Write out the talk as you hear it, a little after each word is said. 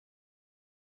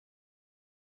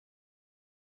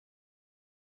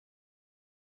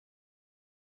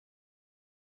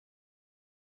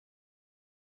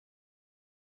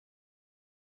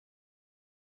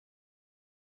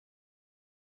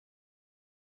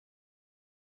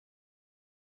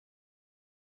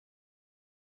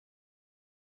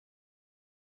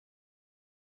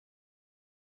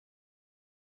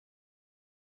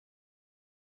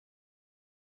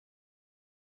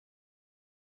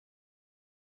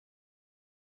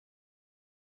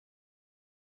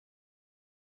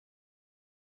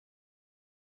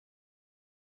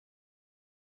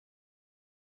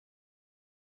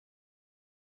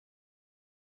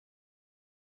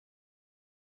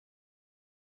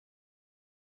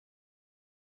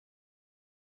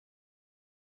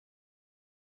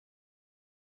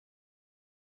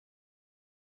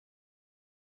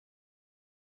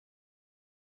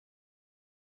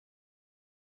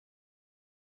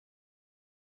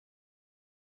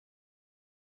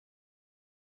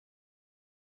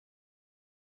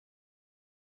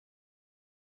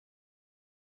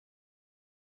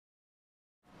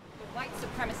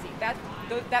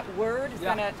that word is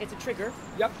it's a trigger.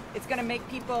 Yep. It's gonna make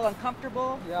people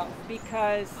uncomfortable. Yeah.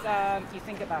 Because you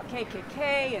think about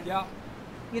KKK and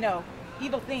you know,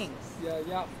 evil things.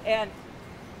 Yeah. And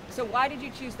so why did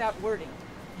you choose that wording?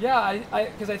 Yeah,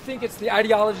 because I think it's the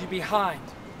ideology behind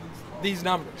these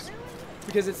numbers.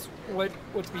 Because it's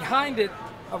what's behind it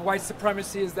of white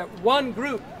supremacy is that one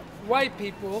group, white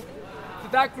people,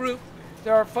 that group,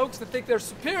 there are folks that think they're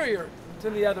superior to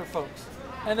the other folks,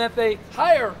 and that they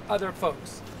hire other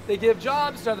folks. They give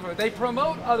jobs to other folks. They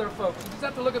promote other folks. You just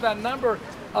have to look at that number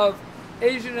of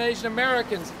Asian and Asian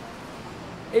Americans.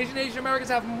 Asian Americans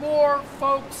have more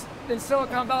folks in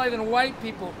Silicon Valley than white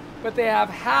people, but they have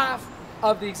half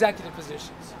of the executive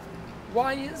positions.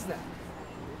 Why is that?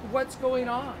 What's going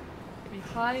on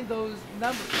behind those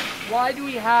numbers? Why do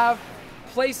we have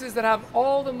places that have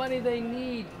all the money they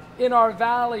need in our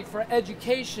valley for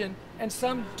education and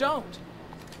some don't?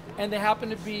 And they happen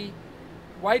to be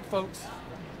white folks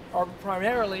are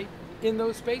primarily in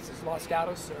those spaces, Los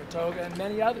Gatos, Saratoga, and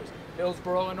many others,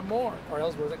 Hillsborough and more, or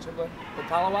Hillsborough actually, but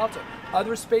Palo Alto,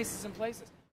 other spaces and places.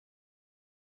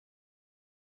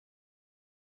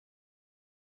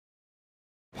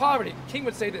 Poverty, King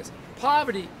would say this,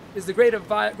 poverty is the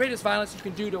greatest violence you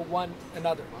can do to one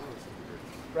another,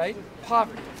 right?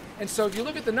 Poverty. And so if you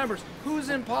look at the numbers, who's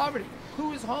in poverty?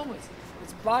 Who is homeless?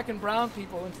 It's black and brown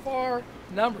people in far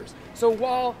numbers. So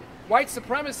while white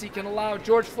supremacy can allow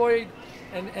George Floyd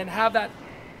and have that,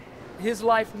 his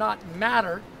life not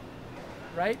matter,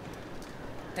 right?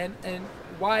 And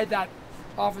why that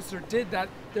officer did that,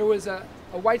 there was a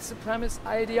white supremacist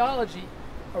ideology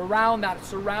around that,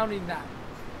 surrounding that.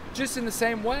 Just in the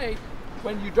same way,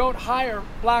 when you don't hire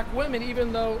black women,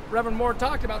 even though Reverend Moore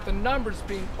talked about the numbers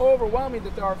being overwhelming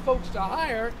that there are folks to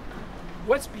hire,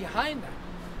 what's behind that?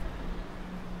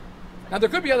 Now there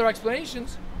could be other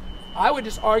explanations. I would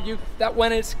just argue that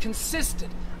when it's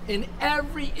consistent in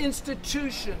every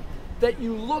institution that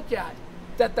you look at,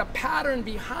 that the pattern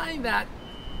behind that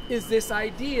is this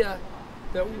idea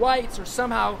that whites are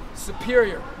somehow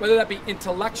superior, whether that be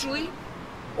intellectually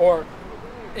or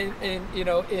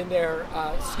in their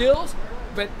skills,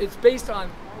 but it's based on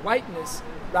whiteness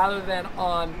rather than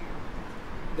on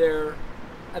their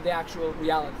the actual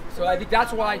reality. So I think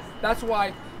that's why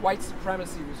white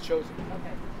supremacy was chosen.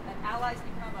 Okay. And allies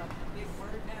become a big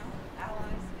word now.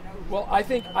 Allies, you know. Well, I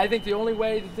think the only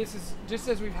way that this is, just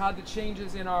as we've had the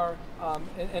changes in our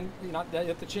and not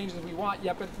the changes we want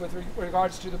yet, but with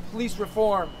regards to the police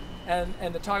reform and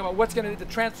the talk about what's going to be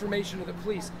the transformation of the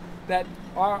police, that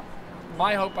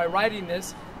my hope by writing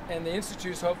this, and the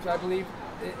Institute's hope, I believe,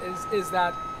 is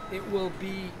that it will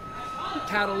be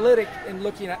catalytic in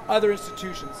looking at other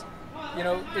institutions. You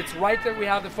know, it's right that we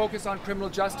have the focus on criminal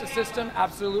justice system,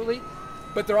 absolutely,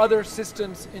 but there are other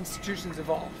systems, institutions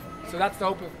involved. So that's the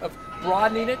hope of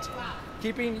broadening it,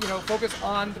 keeping, focus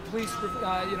on the police,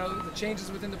 the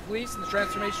changes within the police and the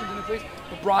transformation within the police,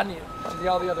 but broadening it to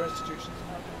all the other institutions.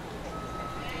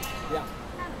 Yeah.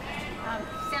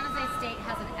 San Jose State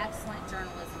has an excellent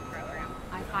journalism program.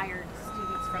 I've hired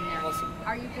students from there. Awesome.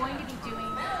 Are you going to be doing,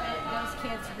 those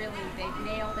kids really, they've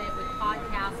nailed it with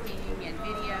podcasting and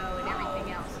video and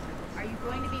everything else. Are you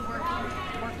going to be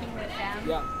working with them?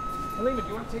 Yeah. Halima, do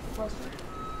you want to take the question?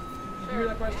 Did you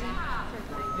hear that question?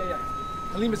 Yeah.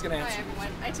 Halima's going to answer. Hi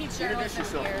everyone. I teach journalism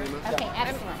here. Okay,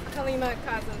 excellent. I'm Halima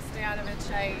Kazan-Stoyanovich.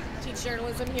 I teach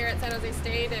journalism here at San Jose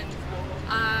State, and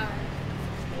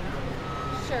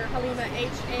Halima, Halima.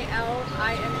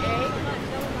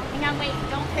 Hang on, wait,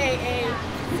 don't Kazem.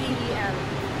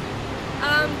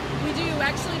 We do,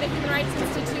 actually, the Human Rights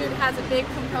Institute has a big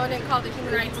component called the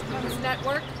Human Rights News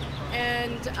Network,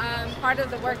 and part of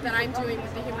the work that I'm doing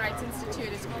with the Human Rights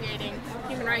Institute is creating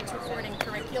human rights reporting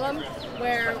curriculum,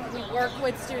 where we work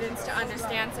with students to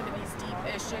understand some of these deep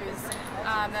issues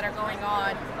that are going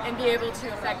on and be able to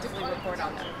effectively report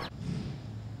on them.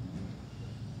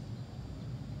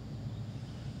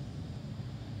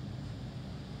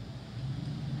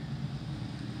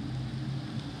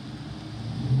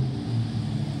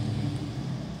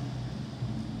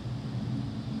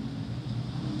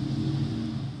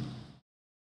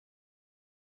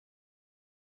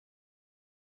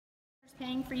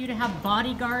 paying for you to have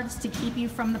bodyguards to keep you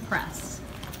from the press?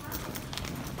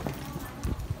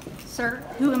 Sir,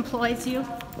 who employs you?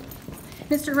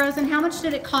 Mr. Rosen, how much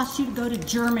did it cost you to go to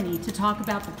Germany to talk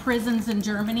about the prisons in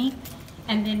Germany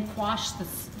and then quash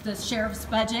the sheriff's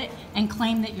budget and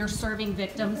claim that you're serving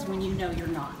victims when you know you're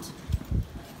not?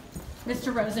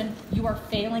 Mr. Rosen, you are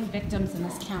failing victims in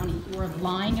this county. You are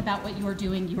lying about what you are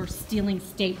doing. You are stealing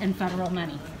state and federal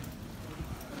money.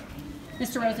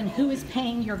 Mr. Rosen, who is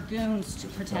paying your goons to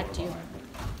protect you?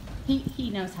 He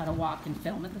knows how to walk and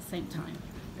film at the same time.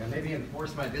 Yeah, maybe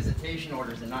enforce my visitation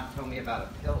orders and not tell me about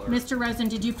a pillar. Mr. Rosen,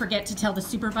 did you forget to tell the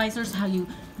supervisors how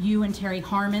you and Terry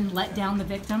Harmon let down the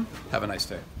victim? Have a nice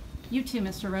day. You too,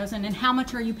 Mr. Rosen. And how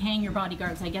much are you paying your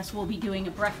bodyguards? I guess we'll be doing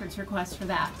a records request for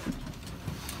that.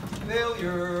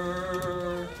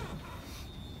 Failure.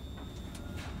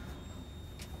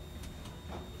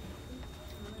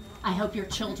 I hope your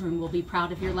children will be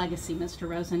proud of your legacy, Mr.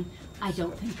 Rosen. I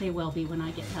don't think they will be when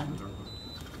I get done.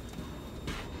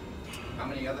 How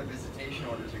many other visitation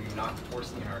orders are you not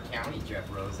enforcing in our county, Jeff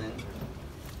Rosen?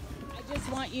 I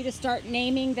just want you to start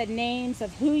naming the names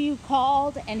of who you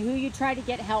called and who you tried to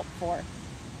get help for.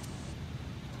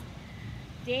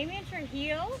 Damien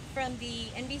Trujillo from the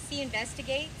NBC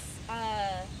Investigates,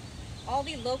 all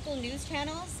the local news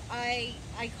channels I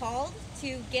called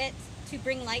to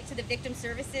bring light to the victim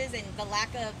services and the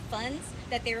lack of funds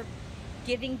that they were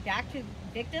giving back to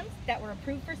victims that were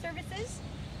approved for services.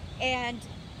 And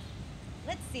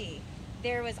let's see,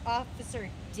 there was Officer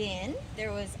Din,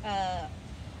 there was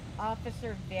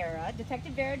Officer Vera,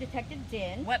 Detective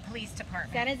Din. What police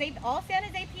department? San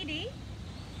Jose PD,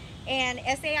 and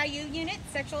SAIU unit,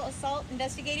 Sexual Assault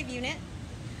Investigative Unit.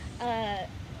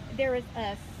 There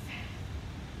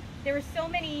were so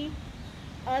many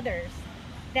others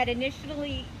that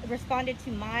initially responded to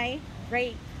my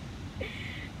rape,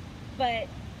 but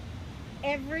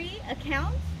every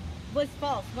account was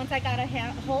false once I got a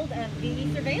hold of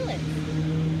the surveillance.